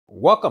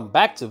Welcome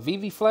back to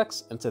VeVe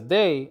Flex, and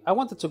today I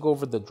wanted to go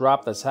over the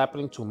drop that's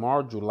happening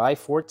tomorrow, July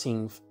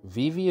 14th.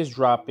 VeVe is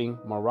dropping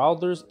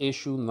Marauders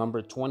issue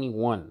number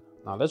 21.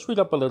 Now let's read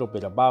up a little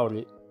bit about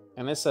it.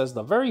 And it says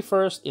the very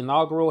first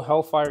inaugural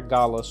Hellfire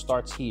Gala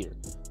starts here.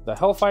 The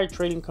Hellfire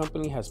Trading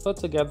Company has put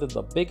together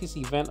the biggest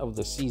event of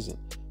the season.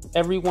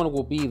 Everyone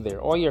will be there,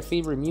 all your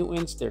favorite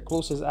mutants, their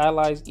closest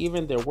allies,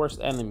 even their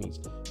worst enemies,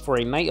 for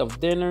a night of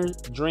dinner,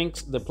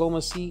 drinks,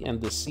 diplomacy, and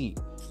deceit.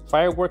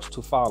 Fireworks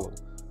to follow.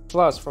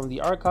 Plus, from the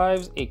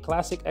archives, a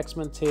classic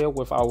X-Men tale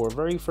with our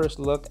very first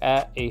look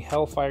at a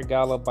Hellfire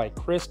Gala by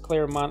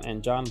Claremont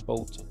and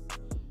Bolton.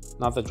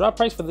 Now, the drop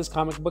price for this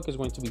comic book is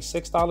going to be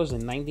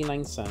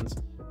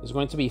 $6.99. There's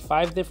going to be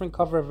 5 different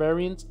cover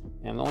variants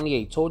and only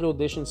a total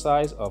edition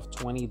size of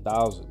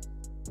 20,000.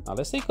 Now,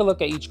 let's take a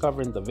look at each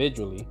cover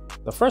individually.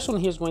 The first one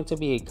here is going to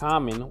be a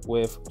common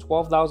with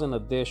 12,000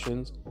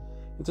 editions.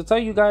 And to tell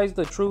you guys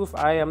the truth,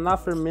 I am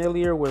not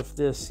familiar with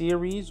this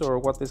series or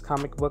what this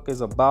comic book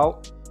is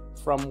about.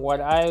 From what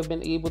I've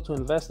been able to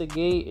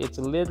investigate, it's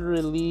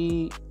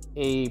literally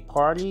a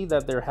party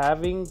that they're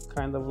having,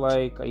 kind of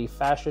like a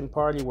fashion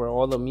party where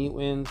all the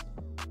mutants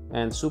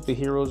and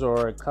superheroes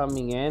are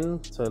coming in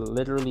to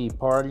literally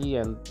party,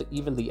 and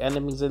even the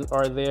enemies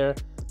are there.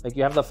 Like,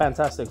 you have the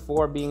Fantastic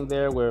Four being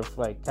there with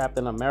like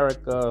Captain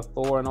America,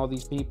 Thor, and all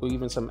these people,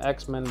 even some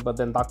X-Men, but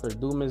then Dr.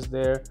 Doom is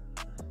there.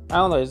 I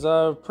don't know, it's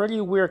a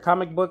pretty weird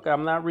comic book.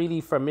 I'm not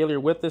really familiar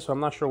with this, so I'm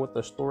not sure what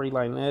the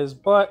storyline is,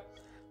 but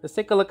let's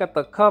take a look at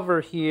the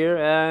cover here.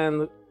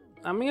 And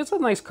I mean, it's a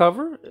nice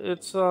cover.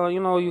 It's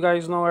you know, you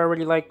guys know I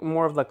already like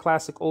more of the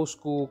classic old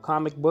school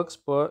comic books,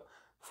 but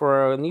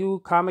for a new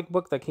comic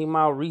book that came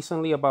out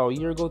recently, about a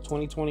year ago,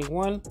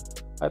 2021,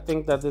 I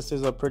think that this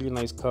is a pretty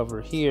nice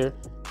cover here.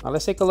 Now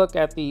let's take a look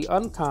at the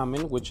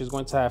uncommon, which is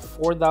going to have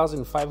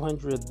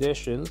 4,500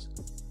 editions.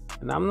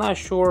 And I'm not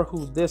sure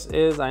who this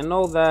is. I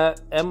know that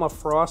Emma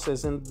Frost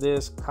is in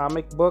this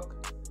comic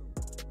book,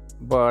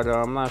 but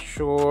I'm not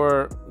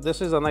sure.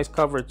 This is a nice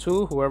cover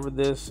too, whoever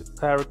this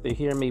character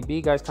here may be.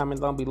 Guys,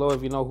 comment down below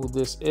if you know who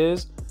this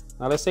is.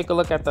 Now let's take a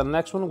look at the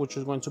next one, which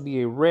is going to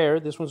be a rare.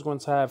 This one's going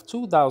to have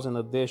 2,000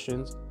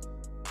 editions.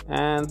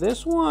 And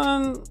this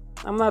one,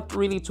 I'm not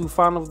really too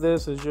fond of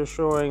this. It's just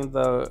showing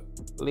the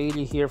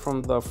lady here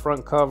from the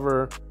front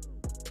cover,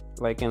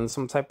 like in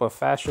some type of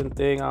fashion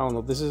thing. I don't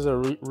know. This is a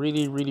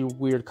really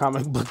weird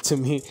comic book to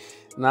me.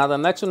 Now the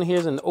next one here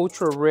is an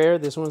ultra rare.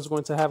 This one's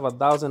going to have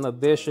 1,000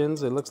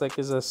 editions. It looks like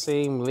it's the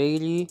same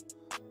lady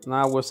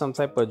now with some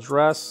type of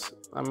dress.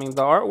 I mean,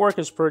 the artwork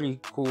is pretty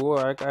cool.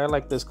 I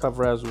like this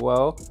cover as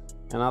well.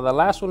 And now the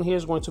last one here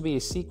is going to be a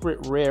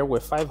secret rare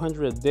with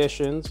 500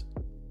 editions.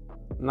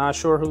 Not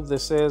sure who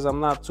this is.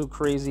 I'm not too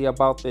crazy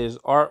about this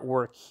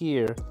artwork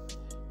here.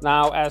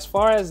 Now, as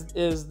far as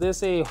is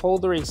this a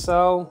hold or a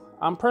sell,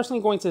 I'm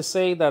personally going to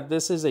say that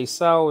this is a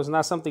sell. It's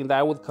not something that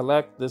I would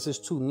collect. This is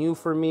too new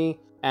for me.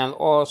 And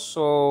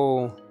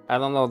also, I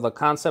don't know, the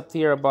concept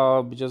here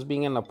about just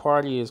being in a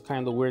party is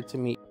kind of weird to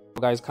me.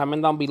 Guys,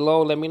 comment down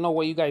below. Let me know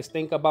what you guys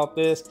think about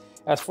this.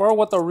 As far as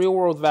what the real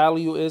world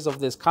value is of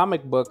this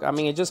comic book, I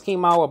mean, it just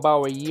came out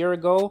about a year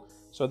ago,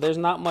 so there's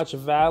not much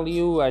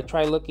value. I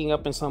tried looking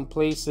up in some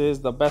places.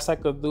 The best I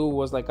could do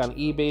was like on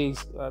eBay.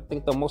 I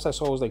think the most I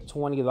saw was like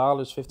 $20,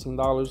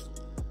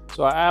 $15.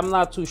 So I'm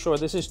not too sure.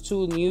 This is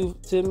too new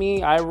to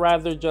me. I'd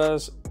rather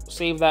just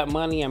save that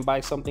money and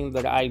buy something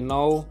that I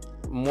know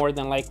more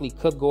than likely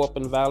could go up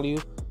in value.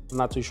 I'm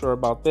not too sure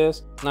about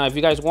this. Now, if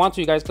you guys want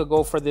to, you guys could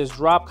go for this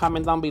drop.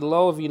 Comment down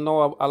below if you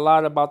know a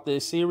lot about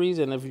this series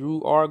and if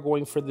you are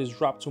going for this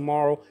drop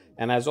tomorrow.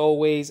 And as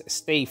always,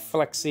 stay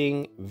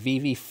flexing.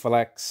 VeVe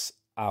Flex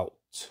out.